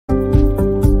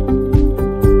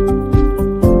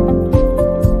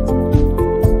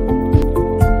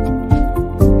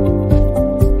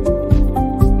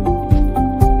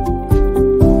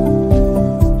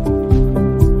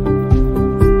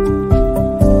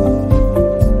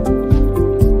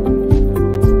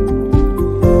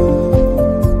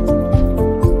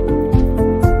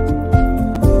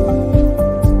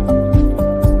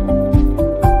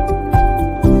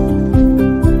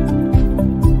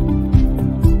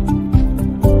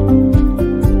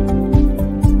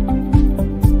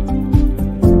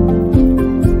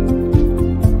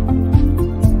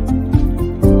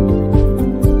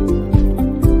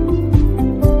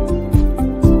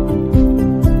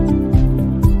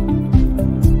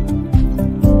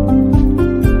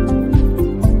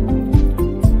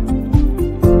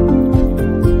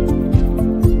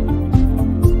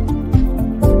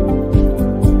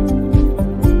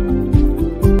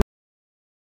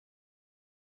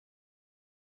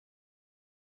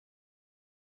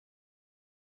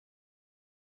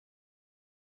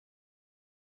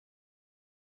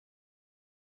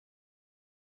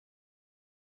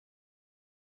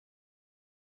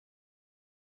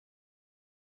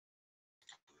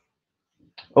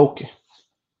Okay.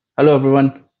 Hello,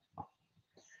 everyone.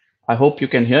 I hope you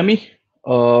can hear me.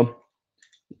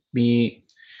 We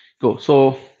go.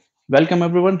 So, welcome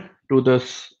everyone to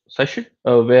this session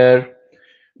where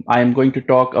I am going to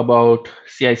talk about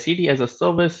CI/CD as a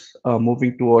service,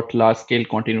 moving toward large-scale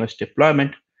continuous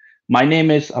deployment. My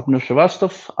name is Abhinav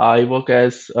Srivastava. I work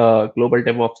as Global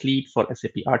DevOps Lead for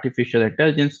SAP Artificial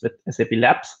Intelligence with SAP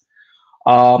Labs.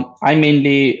 I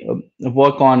mainly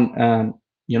work on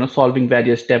solving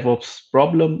various DevOps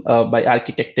problem by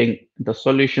architecting the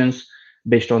solutions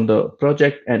based on the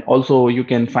project, and also you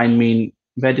can find me in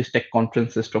various tech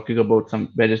conferences talking about some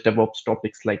various DevOps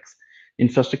topics like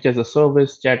infrastructure as a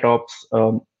service, chat ops,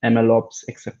 ML ops,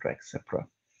 etc., etc.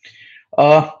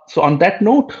 So on that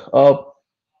note,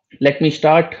 let me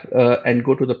start and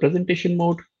go to the presentation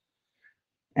mode.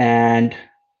 And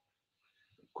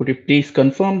could you please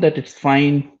confirm that it's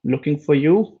fine looking for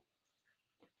you?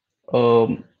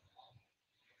 Um,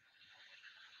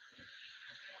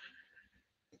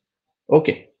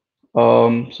 Okay.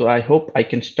 So I hope I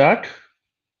can start.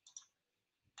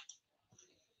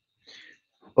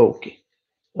 Okay.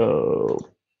 Uh,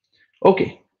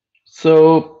 okay.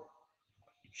 So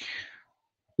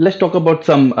let's talk about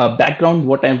some background.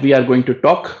 We are going to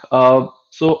talk.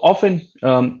 So often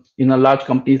in a large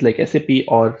companies like SAP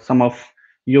or some of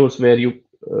yours where you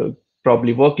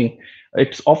probably working,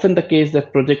 it's often the case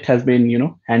that project has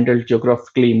been handled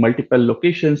geographically multiple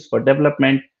locations for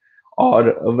development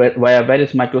or via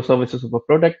various microservices of a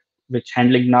product, which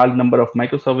handling large number of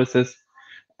microservices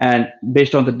and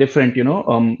based on the different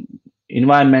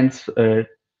environments,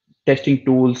 testing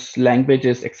tools,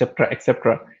 languages, etc.,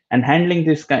 etc., and handling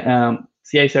this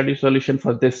CI/CD solution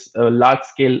for this large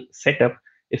scale setup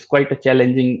is quite a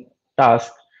challenging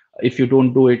task if you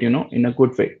don't do it in a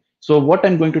good way. So what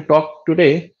I'm going to talk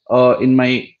today in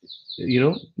my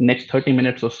next 30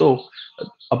 minutes or so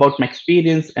about my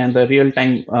experience and the real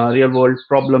world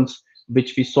problems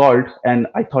which we solved, and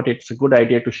I thought it's a good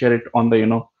idea to share it on the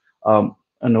um,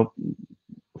 you know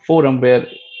forum where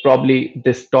probably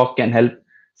this talk can help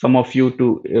some of you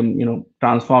to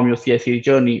transform your CI/CD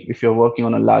journey if you're working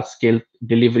on a large scale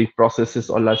delivery processes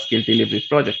or large scale delivery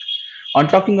project. On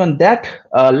talking on that,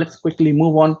 let's quickly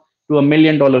move on to $1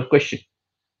 million question.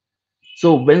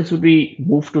 So when should we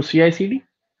move to CI/CD?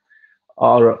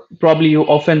 Or probably you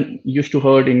often used to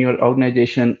heard in your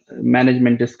organization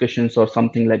management discussions or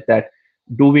something like that.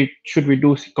 Should we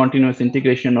do continuous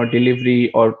integration or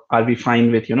delivery, or are we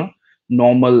fine with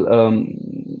normal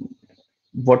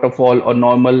waterfall or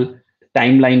normal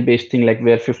timeline based thing, like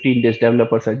where 15 days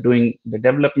developers are doing the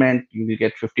development, you will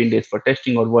get 15 days for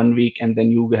testing or 1 week, and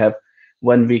then you have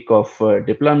 1 week of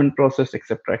deployment process,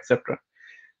 etc., etc.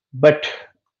 But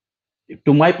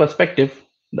to my perspective,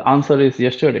 the answer is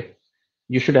yesterday.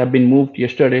 You should have been moved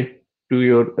yesterday to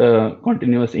your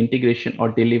continuous integration or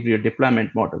delivery or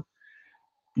deployment model.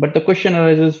 But the question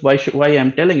arises, why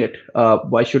I'm telling it?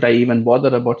 Why should I even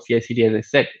bother about CI/CD, as I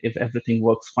said, if everything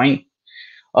works fine?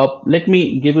 Let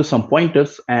me give you some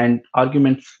pointers and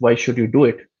arguments why should you do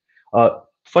it.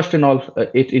 First and all,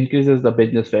 it increases the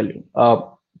business value.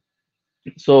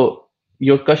 So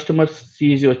your customer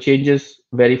sees your changes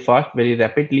very fast, very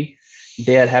rapidly.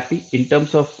 They are happy in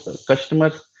terms of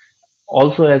customers.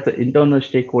 Also, as the internal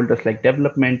stakeholders like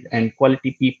development and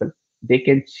quality people, they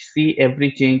can see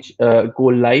every change go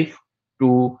live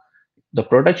to the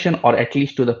production, or at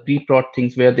least to the pre-prod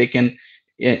things, where they can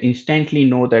instantly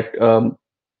know that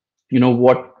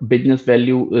what business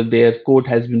value their code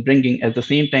has been bringing. At the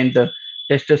same time, the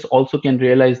testers also can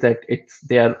realize that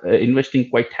they are investing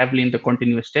quite heavily in the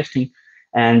continuous testing,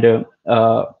 and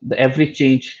every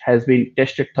change has been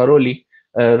tested thoroughly,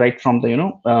 right from the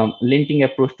linting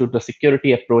approach to the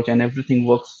security approach, and everything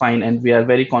works fine, and we are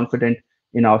very confident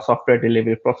in our software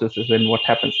delivery processes when what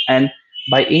happens. And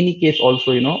by any case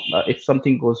also, if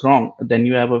something goes wrong, then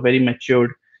you have a very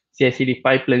matured CI/CD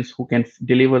pipelines who can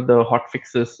deliver the hot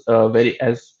fixes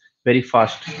very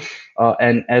fast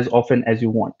and as often as you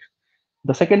want.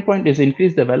 The second point is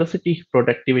increase the velocity,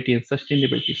 productivity, and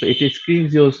sustainability. So it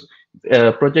increases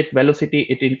your project velocity.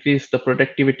 It increases the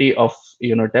productivity of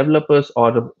developers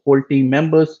or the whole team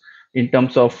members in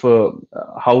terms of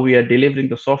how we are delivering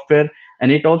the software.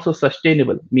 And it also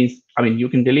sustainable means, I mean, you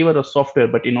can deliver a software,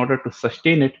 but in order to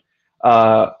sustain it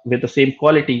with the same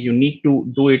quality, you need to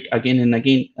do it again and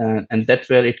again, and that's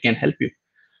where it can help you.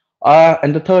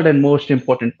 And the third and most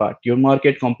important part, your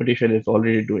market competition is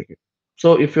already doing it.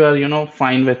 So if you are,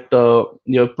 fine with,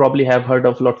 you probably have heard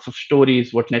of lots of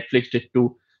stories what Netflix did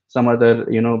to some other,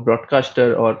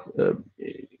 broadcaster, or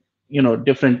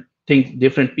different things,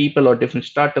 different people or different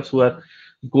startups who are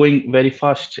going very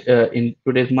fast in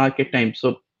today's market time.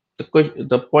 So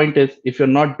the point is, if you're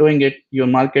not doing it, your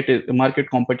market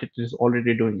competitor is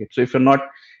already doing it. So if you're not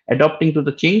adopting to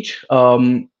the change,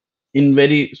 in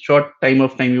very short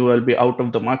time you will be out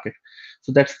of the market.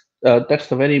 So that's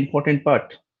the very important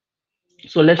part.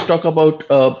 So let's talk about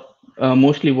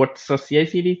mostly what's a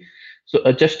CI/CD.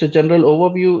 So just a general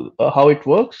overview how it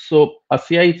works. So a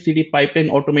CI/CD pipeline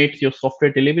automates your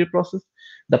software delivery process.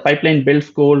 The pipeline builds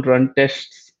code, run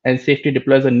tests, and safely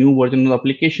deploys a new version of the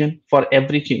application for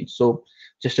every change. So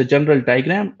just a general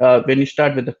diagram. When you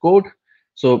start with the code,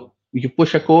 so you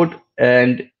push a code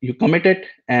and you commit it,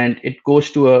 and it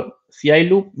goes to a CI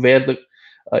loop where the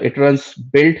it runs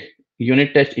build,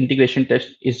 unit test, integration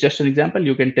test is just an example.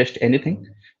 You can test anything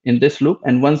in this loop,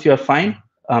 and once you are fine,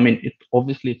 I mean, it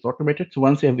obviously it's automated. So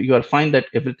once you are fine that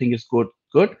everything is good,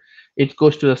 it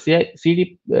goes to the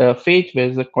CD phase where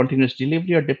there's a continuous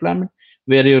delivery or deployment,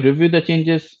 where you review the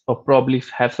changes or probably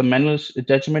have some manual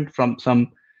judgment from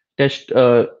some test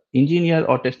engineer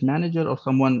or test manager or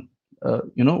someone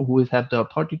who is have the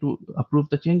authority to approve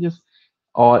the changes,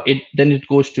 or it then it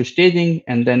goes to staging,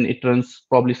 and then it runs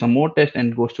probably some more tests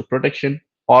and goes to production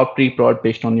or pre-prod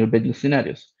based on your business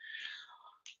scenarios.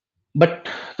 But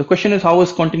the question is, how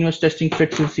is continuous testing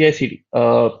fits in CI/CD?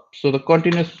 So the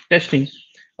continuous testing,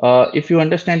 if you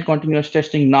understand continuous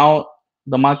testing, now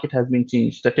the market has been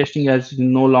changed. The testing is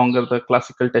no longer the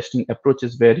classical testing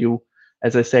approaches where you,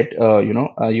 as I said,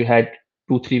 you had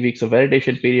 2 3 weeks of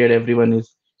validation period. Everyone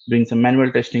is doing some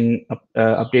manual testing,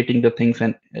 updating the things,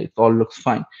 and it all looks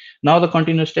fine. Now the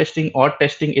continuous testing or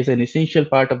testing is an essential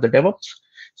part of the DevOps.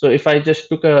 So if I just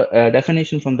took a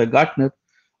definition from the Gartner,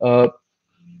 uh,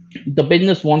 the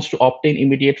business wants to obtain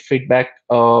immediate feedback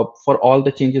for all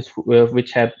the changes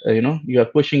which have you are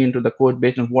pushing into the code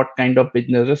based on what kind of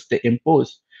business risks they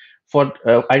impose. For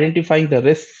identifying the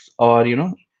risks or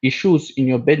issues in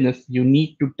your business, you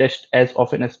need to test as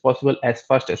often as possible, as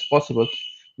fast as possible,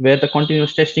 where the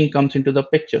continuous testing comes into the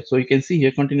picture. So you can see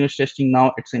here continuous testing,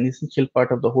 now it's an essential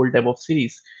part of the whole DevOps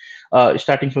series,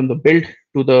 starting from the build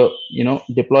to the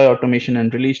deploy, automation,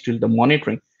 and release till the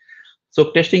monitoring. So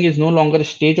testing is no longer a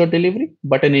stage or delivery,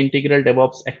 but an integral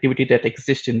DevOps activity that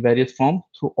exists in various forms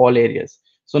through all areas.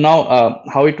 So now,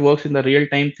 how it works in the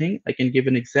real-time thing, I can give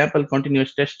an example.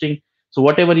 Continuous testing. So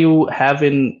whatever you have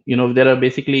in, there are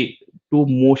basically two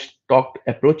most talked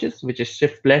approaches, which is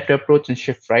shift left approach and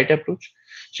shift right approach.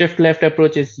 Shift left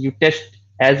approach is you test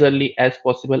as early as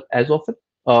possible, as often.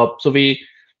 So we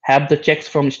have the checks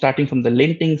from starting from the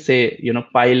linting, say,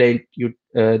 pilot,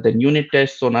 then unit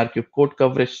test, sonar cube code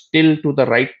coverage, till to the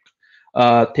right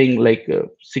thing like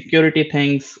security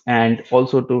things, and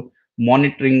also to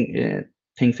monitoring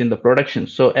things in the production.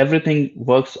 So everything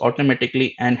works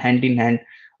automatically and hand in hand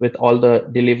with all the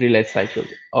delivery life cycle.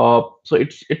 So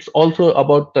it's also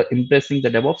about the embracing the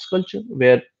DevOps culture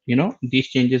where these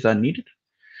changes are needed.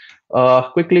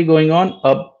 Quickly going on,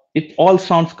 it all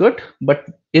sounds good, but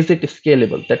is it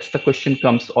scalable? That's the question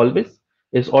comes always.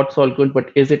 Is also all good,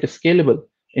 but is it scalable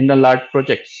in the large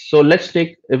projects? So let's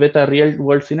take with a real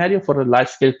world scenario for a large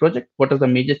scale project. What are the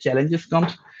major challenges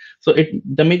comes? So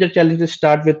the major challenges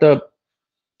start with the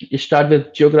you start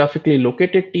with geographically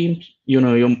located teams.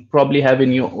 You probably have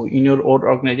in your own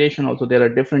organization also, there are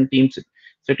different teams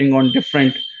sitting on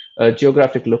different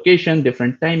geographic location,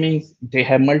 different timings. They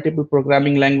have multiple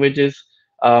programming languages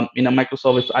in a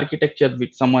microservice architecture,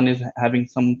 which someone is having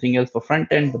something else for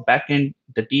front end, the back end,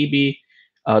 the DB,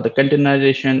 the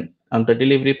containerization, and the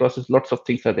delivery process. Lots of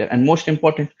things are there, and most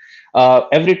important,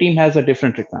 every team has a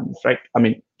different requirements, right? I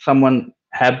mean, someone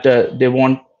have they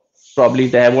want, probably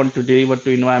they want to deliver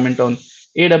to environment on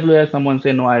AWS. Someone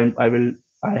say, no, I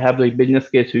have the business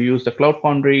case, you use the Cloud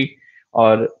Foundry,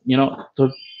 or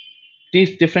so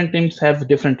these different teams have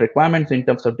different requirements in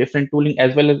terms of different tooling,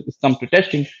 as well as it comes to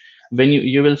testing. When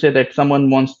you will say that someone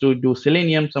wants to do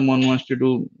Selenium, someone wants to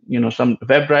do some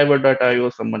WebDriver.io,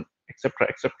 someone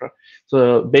etc.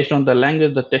 So based on the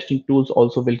language, the testing tools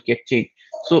also will get changed.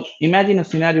 So imagine a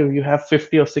scenario, you have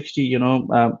 50 or 60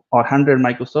 or 100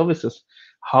 microservices.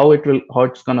 How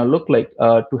it's going to look like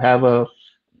to have a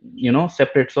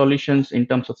separate solutions in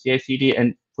terms of CI/CD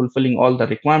and fulfilling all the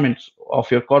requirements of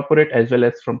your corporate, as well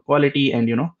as from quality and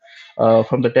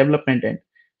from the development end.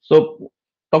 So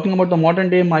talking about the modern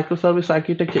day microservice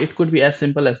architecture, it could be as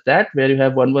simple as that, where you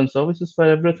have one services for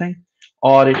everything,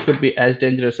 or it could be as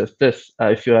dangerous as this.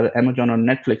 If you are Amazon or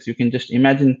Netflix, you can just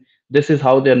imagine this is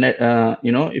how their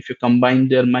if you combine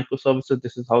their microservices,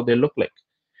 this is how they look like.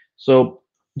 So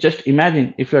just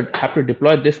imagine if you have to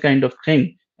deploy this kind of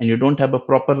thing and you don't have a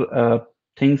proper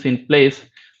things in place,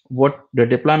 what the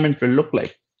deployment will look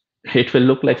like. it will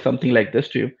look like something like this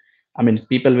to you. I mean,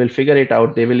 people will figure it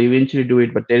out, they will eventually do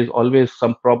it, but there is always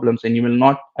some problems, and you will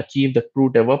not achieve the true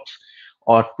DevOps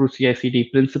or true CI/CD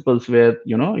principles where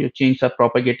your changes are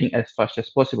propagating as fast as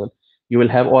possible. You will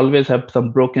have always have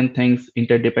some broken things,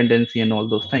 interdependency, and all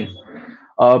those things.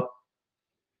 Uh,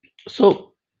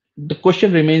 so the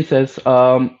question remains as,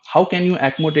 how can you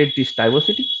accommodate this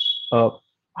diversity? Uh,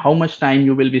 how much time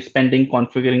you will be spending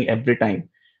configuring every time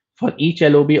for each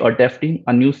LOB or dev team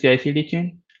a new CI/CD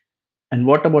chain? And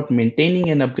what about maintaining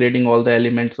and upgrading all the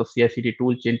elements of CI/CD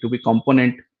toolchain uh,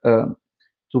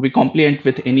 to be compliant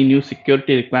with any new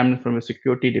security requirement from a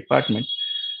security department,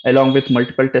 along with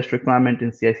multiple test requirement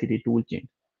in CI/CD toolchain?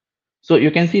 So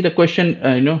you can see the question,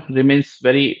 remains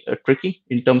very tricky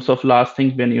in terms of last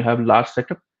things when you have large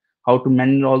setup, how to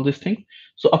manage all these things.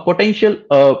 So a potential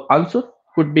answer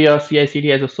could be a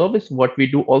CI/CD as a service, what we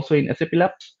do also in SAP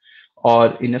Labs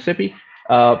or in SAP.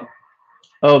 Uh,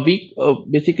 we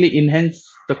basically enhance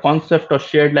the concept of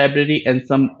shared library and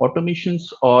some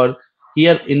automations, or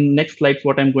here in next slides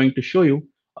what I'm going to show you,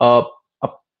 a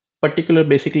particular,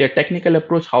 basically a technical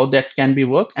approach how that can be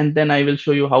worked, and then I will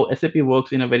show you how SAP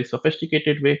works in a very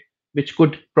sophisticated way, which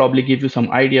could probably give you some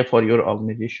idea for your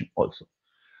organization also.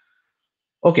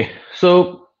 Okay,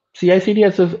 so CI/CD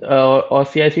as a or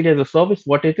CI/CD as a service,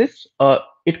 what it is?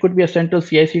 It could be a central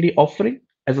CI/CD offering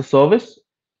as a service,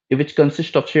 which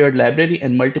consists of shared library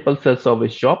and multiple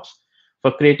self-service jobs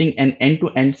for creating an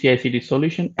end-to-end CI/CD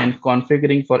solution and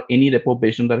configuring for any repo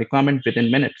based on the requirement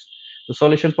within minutes. The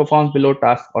solution performs below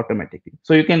tasks automatically.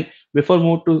 So you can, before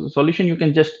move to the solution, you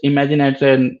can just imagine as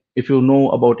an, if you know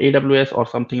about AWS or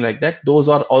something like that, those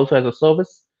are also as a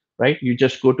service, right? You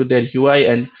just go to their UI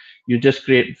and you just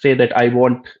say that I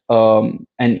want an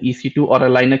EC2 or a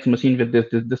Linux machine with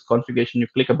this configuration. You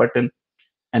click a button,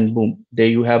 and boom, there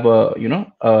you have a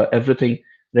everything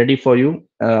ready for you,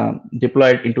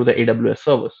 deployed into the AWS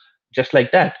servers, just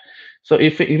like that. So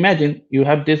if you imagine you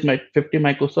have this 50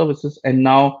 microservices, and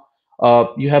now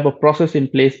you have a process in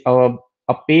place,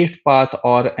 a paved path,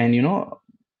 or an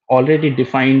already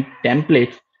defined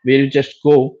templates where you just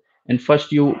go and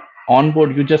first you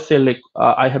onboard. You just say like,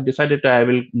 I have decided that I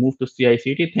will move to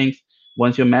CI/CD things.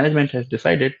 Once your management has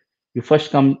decided, you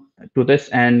first come to this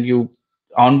and you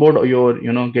onboard your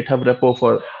GitHub repo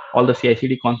for all the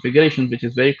CI/CD configurations, which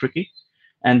is very tricky.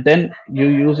 And then you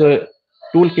use a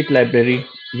toolkit library,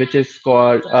 which is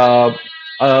called,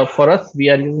 for us we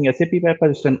are using SAP Pepper.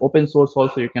 It's an open source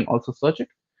also, you can also search it.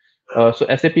 So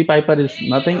SAP Piper is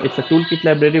nothing. It's a toolkit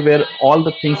library where all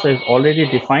the things are already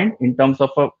defined in terms of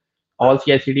all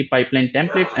CI/CD pipeline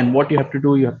templates. And what you have to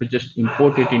do, you have to just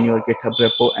import it in your GitHub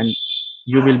repo, and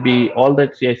you will be all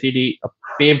that CI/CD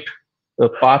paved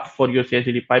path for your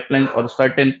CI/CD pipelines, or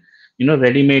certain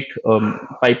ready-made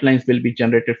pipelines will be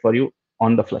generated for you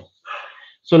on the fly.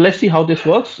 So let's see how this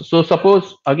works. So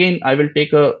suppose again, I will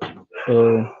take a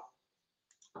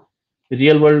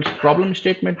real world problem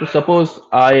statement. To suppose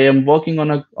I am working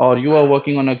on a, or you are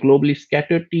working on a globally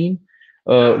scattered team,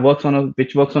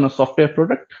 which works on a software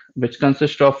product which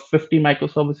consists of 50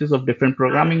 microservices of different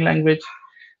programming language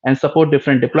and support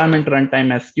different deployment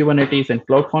runtime as Kubernetes and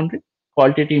Cloud Foundry.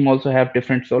 Quality team also have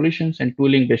different solutions and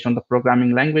tooling based on the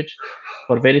programming language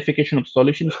for verification of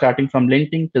solutions, starting from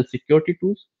linting till security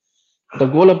tools. The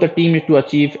goal of the team is to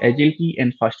achieve agility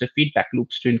and faster feedback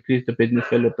loops to increase the business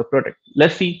value of the product.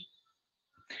 Let's see,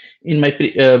 in my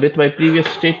with my previous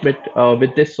statement,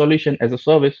 with this solution as a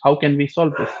service, how can we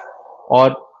solve this,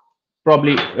 or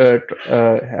probably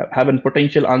have a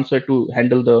potential answer to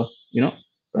handle the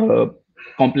uh,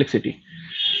 complexity.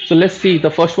 So let's see the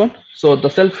first one. So the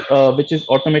self, which is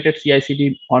automated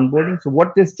CI/CD onboarding. So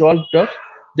what this job does,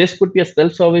 this could be a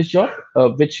self-service job,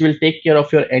 which will take care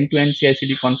of your end-to-end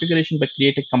CI/CD configuration by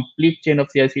create a complete chain of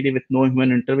CI/CD with no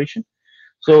human intervention.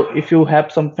 So if you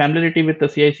have some familiarity with the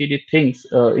CI/CD things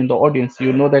in the audience,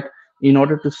 you know that in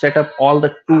order to set up all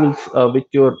the tools with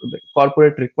your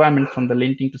corporate requirements, from the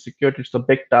linking to security, it's a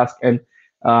big task, and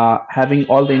having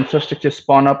all the infrastructure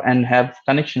spawn up and have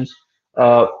connections,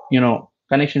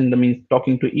 connection that means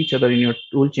talking to each other in your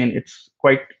tool chain. It's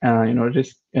quite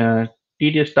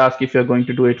tedious task if you're going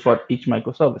to do it for each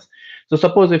microservice. So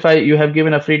suppose if you have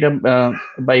given a freedom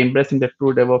by embracing the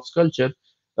true DevOps culture,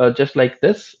 just like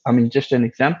this. I mean, just an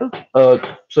example.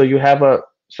 So you have a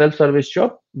self-service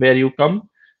job where you come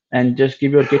and just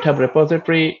give your GitHub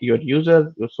repository, your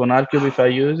user, your SonarQube if you're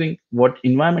using, what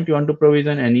environment you want to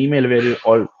provision, an email where you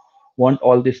all want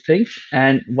all these things.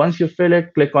 And once you fill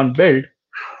it, click on build.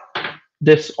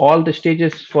 This all the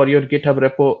stages for your GitHub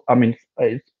repo.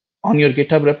 On your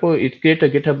GitHub repo, it creates a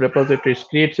GitHub repository, it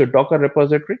creates your Docker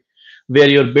repository. where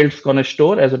your build's gonna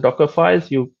store as a Docker files.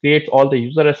 You create all the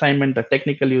user assignment, the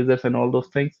technical users, and all those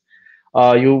things.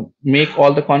 You make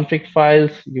all the config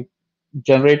files. You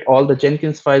generate all the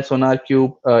Jenkins files on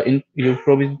RCube. You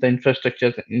provision the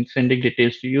infrastructure in sending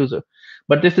details to user.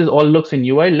 But this is all looks in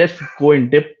UI. Let's go in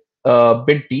depth,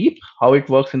 bit deep, how it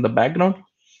works in the background.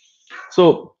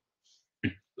 So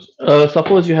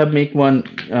suppose you have make one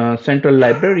central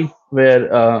library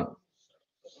where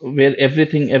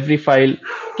everything, every file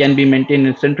can be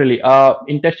maintained centrally.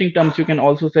 In testing terms, you can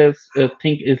also say,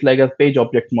 think is like a page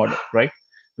object model, right?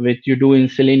 Which you do in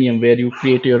Selenium, where you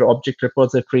create your object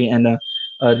repository and a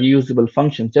reusable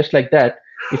function. Just like that,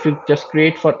 if you just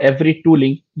create for every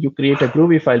tooling, you create a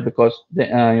Groovy file because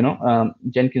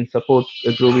Jenkins supports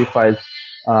Groovy files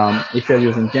if you're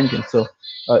using Jenkins. So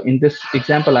in this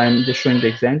example, I'm just showing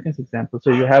the Jenkins example.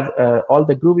 So you have all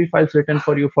the Groovy files written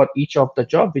for you for each of the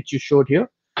job which you showed here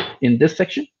in this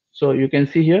section. So you can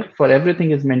see here for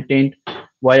everything is maintained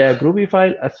via a Groovy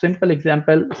file. A simple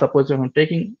example, suppose if I'm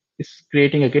taking is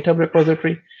creating a GitHub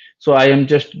repository. So I am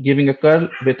just giving a curl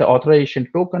with the authorization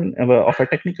token of a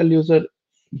technical user,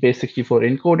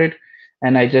 base64 encoded,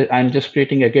 and I'm just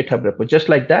creating a GitHub repo. Just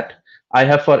like that, I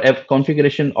have for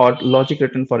configuration or logic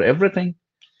written for everything.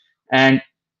 And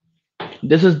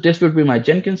this would be my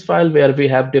Jenkins file where we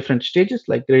have different stages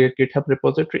like the GitHub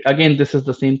repository. Again, this is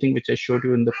the same thing which I showed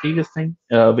you in the previous thing,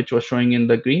 which was showing in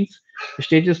the greens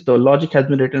stages. The logic has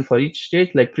been written for each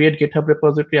stage, like create GitHub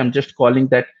repository. I'm just calling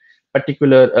that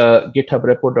particular GitHub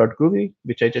repo.groovy,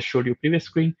 which I just showed you previous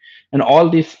screen. And all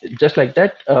these, just like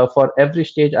that, for every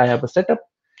stage, I have a setup.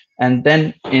 And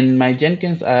then in my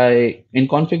Jenkins, in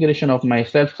configuration of my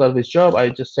self-service job, I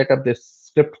just set up this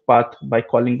script path by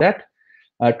calling that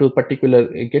to a particular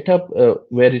GitHub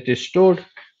where it is stored.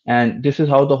 And this is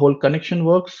how the whole connection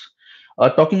works.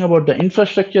 Talking about the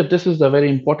infrastructure, this is the very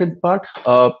important part.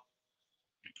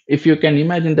 If you can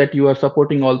imagine that you are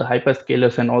supporting all the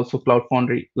hyperscalers and also Cloud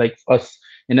Foundry, like us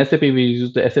in SAP, we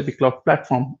use the SAP Cloud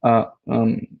Platform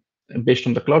based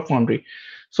on the Cloud Foundry.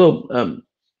 So,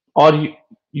 or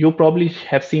you probably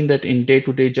have seen that in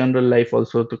day-to-day general life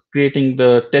also, creating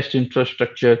the test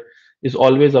infrastructure is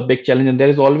always a big challenge, and there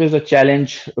is always a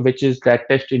challenge, which is that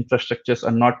test infrastructures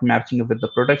are not matching up with the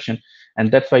production,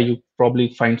 and that's why you probably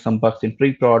find some bugs in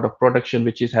pre-prod or production,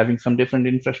 which is having some different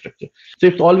infrastructure. So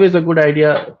it's always a good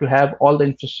idea to have all the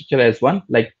infrastructure as one,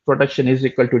 like production is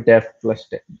equal to dev plus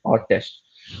or test.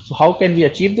 So how can we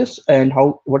achieve this, and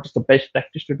what is the best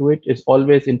practice to do it is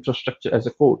always infrastructure as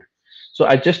a code. So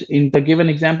I just, in the given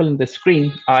example in the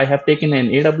screen, I have taken an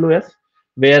AWS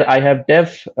where I have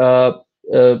dev,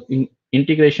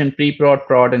 integration, pre-prod,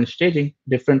 prod, and staging,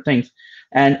 different things.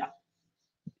 And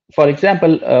for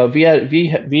example,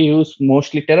 we use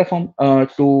mostly Terraform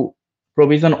to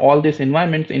provision all these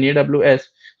environments in AWS.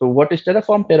 So what is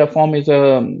Terraform? Terraform is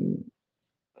a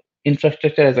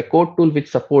infrastructure as a code tool which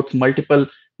supports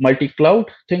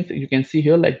multi-cloud things. You can see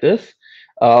here like this,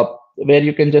 where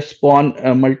you can just spawn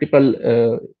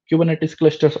multiple Kubernetes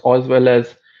clusters as well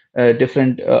as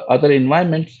different other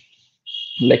environments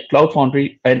like Cloud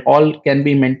Foundry, and all can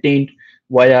be maintained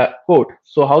via code.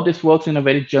 So how this works in a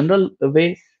very general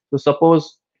way. So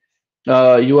suppose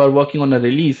you are working on a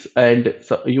release and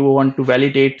so you want to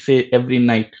validate, say, every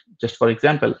night, just for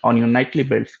example, on your nightly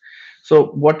builds. So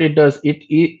what it does, it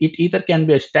either can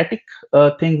be a static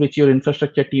thing which your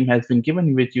infrastructure team has been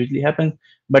given, which usually happens,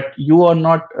 but you are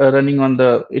not running on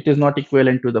it is not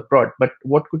equivalent to the prod. But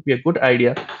what could be a good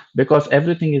idea, because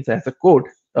everything is as a code,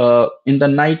 in the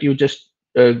night you just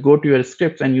go to your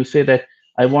scripts and you say that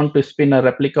I want to spin a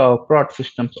replica of prod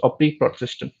systems or pre-prod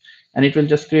system, and it will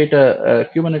just create a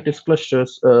Kubernetes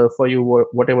clusters for you,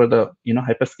 whatever the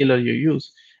hyperscaler you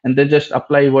use, and then just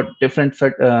apply what different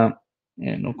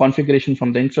configuration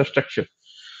from the infrastructure,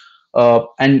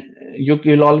 and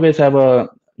you'll always have a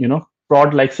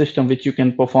prod like system which you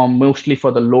can perform mostly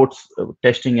for the loads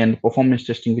testing and performance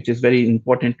testing, which is very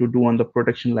important to do on the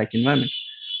production like environment.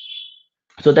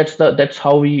 So that's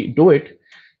how we do it.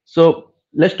 So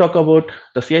let's talk about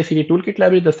the CI/CD toolkit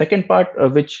library, the second part,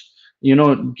 which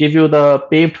give you the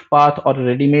paved path or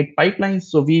ready-made pipelines.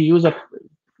 So we use a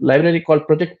library called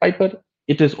Project Piper.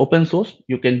 It is open source.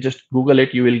 You can just Google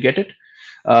it. You will get it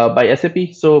by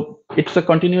SAP. So it's a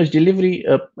continuous delivery,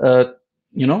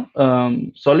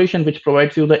 solution which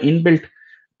provides you the inbuilt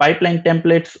pipeline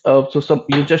templates. So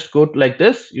you just go like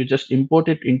this. You just import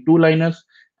it in two liners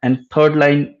and third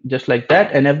line just like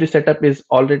that, and every setup is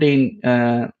already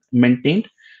maintained.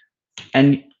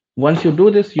 And once you do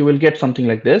this, you will get something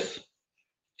like this.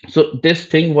 So this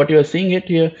thing, what you are seeing it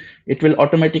here, it will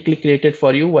automatically create it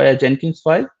for you via Jenkins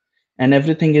file, and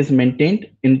everything is maintained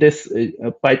in this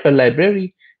piper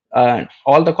library.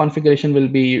 All the configuration will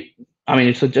be, I mean,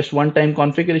 it's a just one time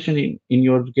configuration in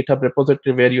your GitHub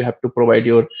repository, where you have to provide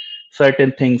your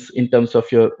certain things in terms of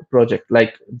your project.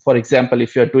 Like, for example,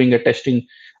 if you're doing a testing,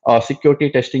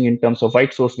 security testing in terms of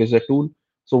white source with a tool,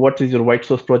 so what is your white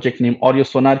source project name, or your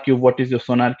SonarQube, what is your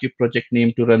SonarQube project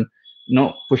name to run,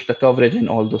 push the coverage and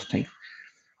all those things.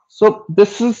 So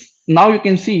this is, now you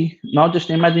can see, now just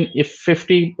imagine if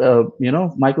 50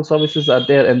 microservices are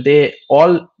there, and they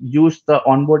all use the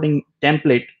onboarding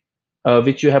template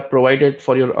which you have provided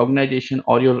for your organization,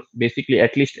 or your basically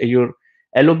at least your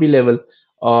LOB level.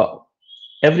 uh,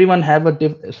 Everyone have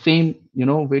a same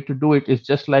way to do it. It's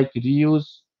just like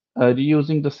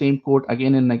reusing the same code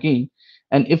again and again.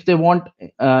 And if they want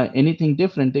anything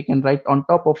different, they can write on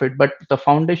top of it, but the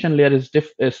foundation layer is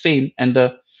same, and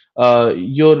the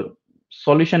your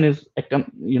solution is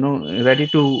ready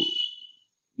to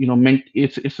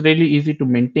it's really easy to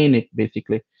maintain it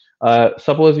basically.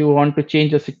 Suppose you want to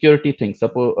change a security thing.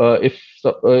 Suppose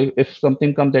if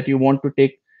something comes that you want to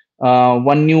take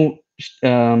one new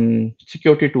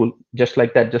security tool, just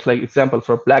like that, just like example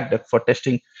for black duck for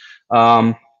testing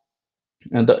um,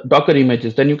 and the Docker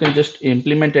images, then you can just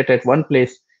implement it at one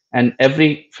place, and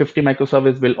every 50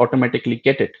 microservice will automatically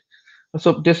get it.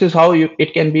 So this is how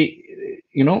it can be,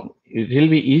 it will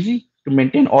be easy to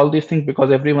maintain all these things,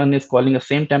 because everyone is calling a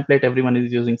same template, everyone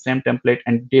is using same template,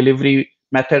 and delivery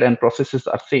method and processes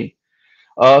are same.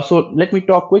 So let me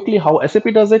talk quickly how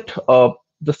SAP does it.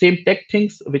 The same tech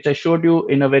things which I showed you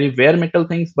in a very bare metal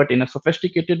things, but in a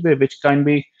sophisticated way, which can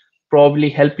be probably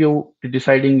help you to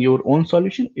deciding your own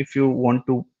solution if you want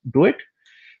to do it.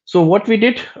 So what we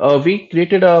did, we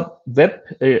created a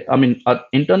an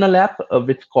internal app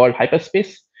which called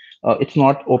Hyperspace. It's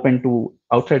not open to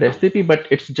outside SAP, but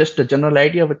it's just a general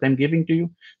idea what I'm giving to you.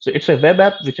 So it's a web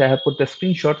app which I have put the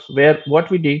screenshots, where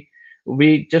what we did,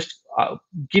 we just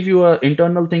give you a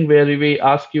internal thing where we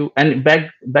ask you, and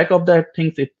back of that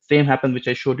things, it same happens which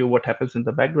I showed you what happens in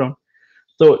the background.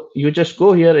 So you just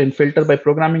go here and filter by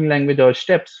programming language or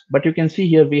steps, but you can see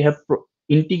here we have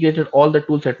integrated all the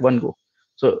tools at one go.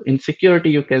 So in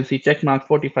security, you can see checkmark,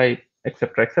 45,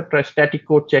 etc., etc., static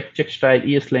code check, check style,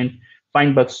 ESLint,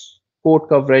 find bugs, code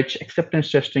coverage,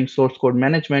 acceptance testing, source code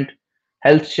management,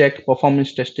 health check,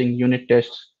 performance testing, unit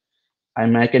tests,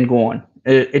 I can go on.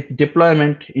 It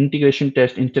deployment, integration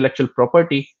test, intellectual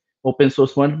property, open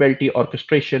source vulnerability,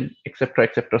 orchestration, etc.,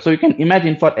 etc. So you can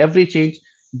imagine for every change,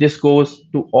 this goes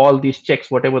to all these checks,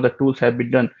 whatever the tools have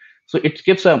been done. So it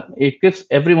gives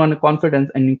everyone a confidence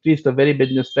and increase the very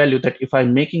business value that if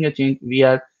I'm making a change, we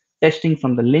are testing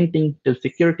from the linting till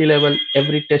security level.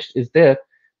 Every test is there,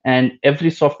 and every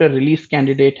software release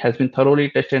candidate has been thoroughly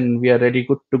tested, and we are ready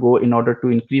good to go in order to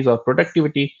increase our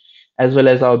productivity as well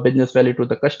as our business value to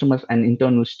the customers and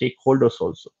internal stakeholders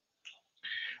also.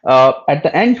 At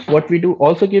the end, what we do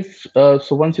also give, so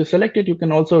once you select it, you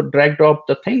can also drag drop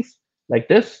the things like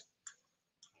this,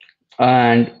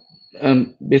 and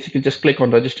basically just click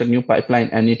on register new pipeline,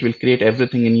 and it will create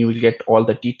everything, and you will get all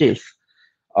the details.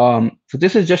 So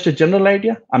this is just a general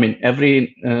idea. I mean,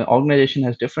 every organization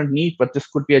has different needs, but this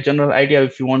could be a general idea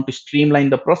if you want to streamline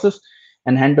the process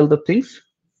and handle the things.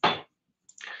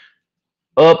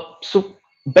 So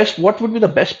best, what would be the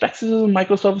best practices of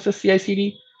microservices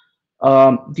CI/CD?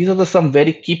 These are some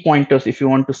very key pointers if you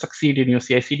want to succeed in your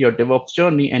CI/CD or DevOps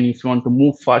journey, and if you want to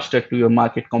move faster to your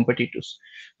market competitors.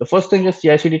 The first thing is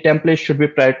CI/CD templates should be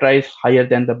prioritized higher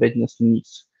than the business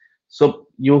needs. So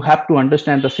you have to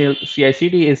understand the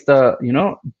CI/CD is the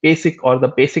basic, or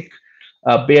the basic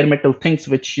bare metal things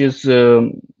which is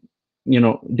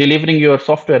delivering your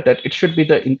software, that it should be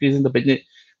the increase in the business.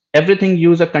 Everything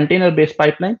use a container based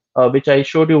pipeline, which I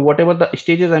showed you. Whatever the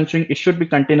stages I'm showing, it should be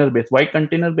container based. Why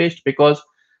container based? Because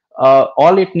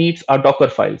all it needs are Docker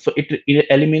files, so it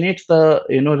eliminates the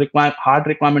hard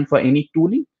requirement for any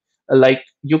tooling. Like,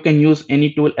 you can use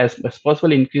any tool as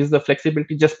possible, increase the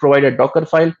flexibility, just provide a Docker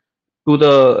file to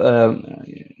the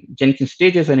Jenkins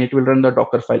stages, and it will run the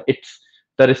Docker file. It's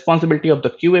the responsibility of the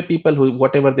QA people, who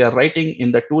whatever they are writing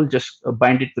in the tool, just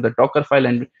bind it to the Docker file,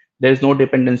 and there is no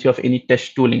dependency of any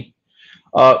test tooling.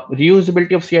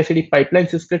 Reusability of CI/CD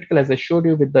pipelines is critical, as I showed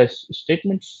you with the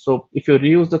statements. So if you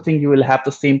reuse the thing, you will have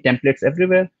the same templates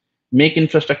everywhere. Make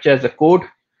infrastructure as a code,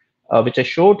 which I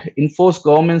showed. Enforce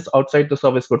governance outside the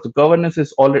service code. So governance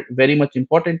is already very much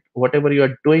important. Whatever you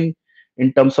are doing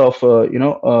in terms of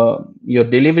your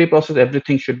delivery process,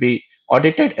 everything should be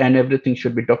audited, and everything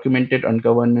should be documented, and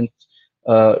governance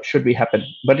should be happen.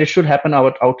 But it should happen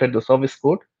outside the service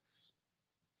code.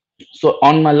 So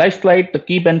on my live slide, the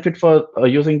key benefit for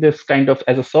using this kind of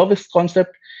as a service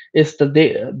concept is that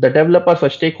the developers or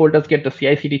stakeholders get the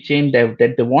CI/CD chain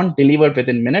that they want delivered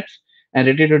within minutes and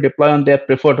ready to deploy on their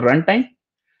preferred runtime.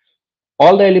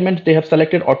 All the elements they have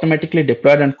selected automatically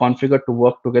deployed and configured to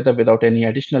work together without any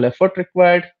additional effort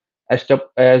required, as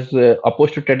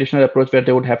opposed to traditional approach where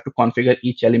they would have to configure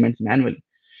each element manually.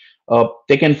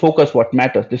 They can focus what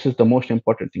matters. This is the most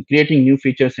important thing: creating new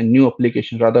features and new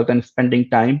applications rather than spending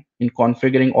time in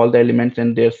configuring all the elements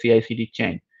in their CI/CD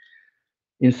chain.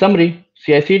 In summary,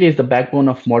 CI/CD is the backbone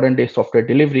of modern day software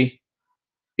delivery.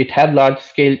 It have large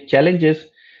scale challenges,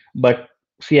 but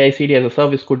CI/CD as a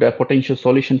service could be a potential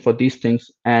solution for these things.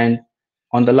 And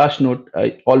on the last note,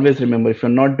 I always remember, if you're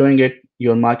not doing it,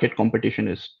 your market competition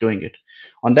is doing it.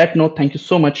 On that note, thank you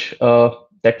so much.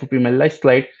 That would be my last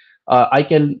slide. I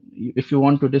can, if you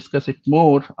want to discuss it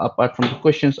more apart from the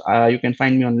questions, you can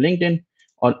find me on LinkedIn.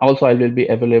 On also, I will be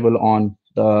available on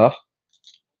the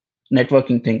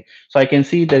networking thing. So I can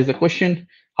see there is a question: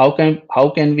 how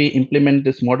can we implement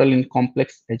this model in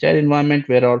complex agile environment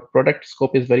where our product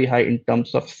scope is very high in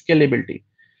terms of scalability?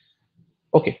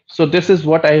 Okay, so this is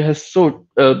what I have showed.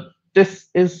 This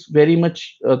is very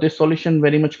much this solution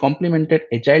very much complemented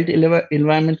agile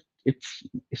environment. It's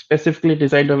specifically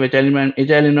designed of agile environment.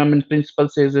 Agile environment principle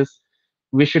says is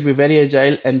we should be very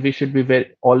agile and we should be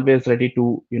very always ready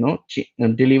to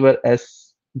deliver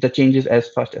as the changes as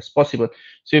fast as possible.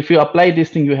 So if you apply this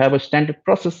thing, you have a standard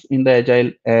process in the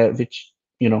agile which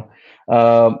you know.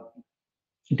 Uh,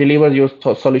 deliver your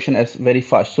solution as very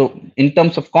fast. So in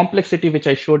terms of complexity, which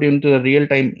I showed you into the real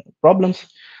time problems,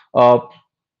 uh,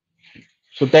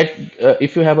 so that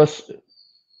if you have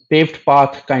paved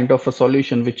path kind of a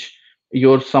solution, which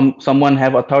someone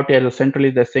have authority as a centrally,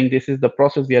 they're saying this is the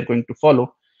process we are going to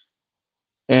follow.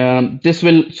 This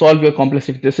will solve your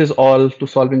complexity. This is all to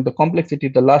solving the complexity.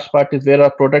 The last part is where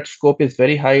our product scope is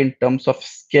very high in terms of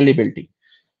scalability.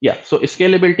 Yeah, so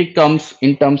scalability comes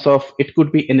in terms of it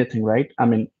could be anything, right? I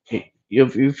mean,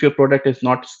 if your product is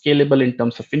not scalable in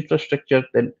terms of infrastructure,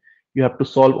 then you have to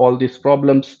solve all these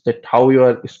problems that how you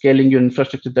are scaling your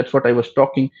infrastructure. That's what I was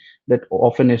talking, that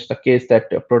often is the case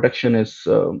that production is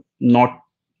not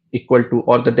equal to,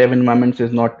 or the dev environments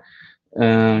is not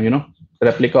uh, you know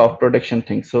replica of production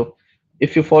things. So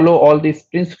if you follow all these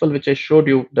principles which I showed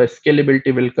you, the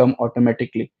scalability will come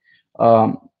automatically.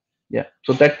 um, yeah,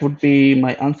 so that would be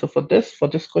my answer for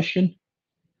this question.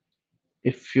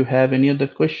 If you have any other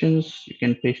questions, you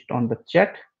can paste on the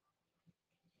chat.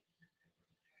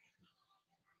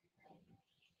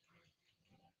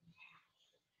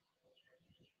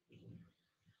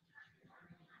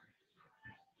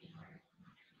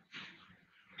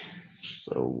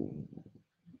 So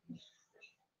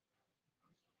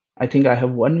I think I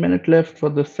have 1 minute left for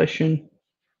this session.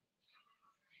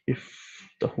 If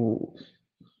the who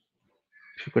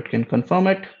if you can confirm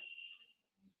it.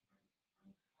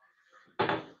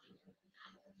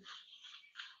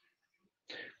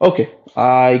 Okay,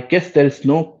 I guess there is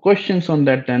no questions on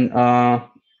that then.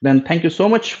 Then thank you so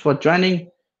much for joining.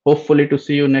 Hopefully to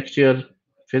see you next year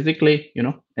physically,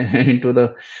 into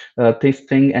the this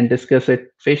thing and discuss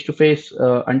it face to face.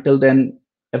 Until then,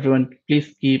 everyone,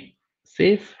 please keep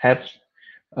safe, have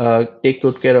take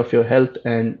good care of your health,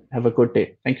 and have a good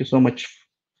day. Thank you so much.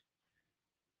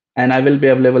 And I will be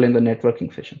available in the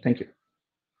networking session. Thank you.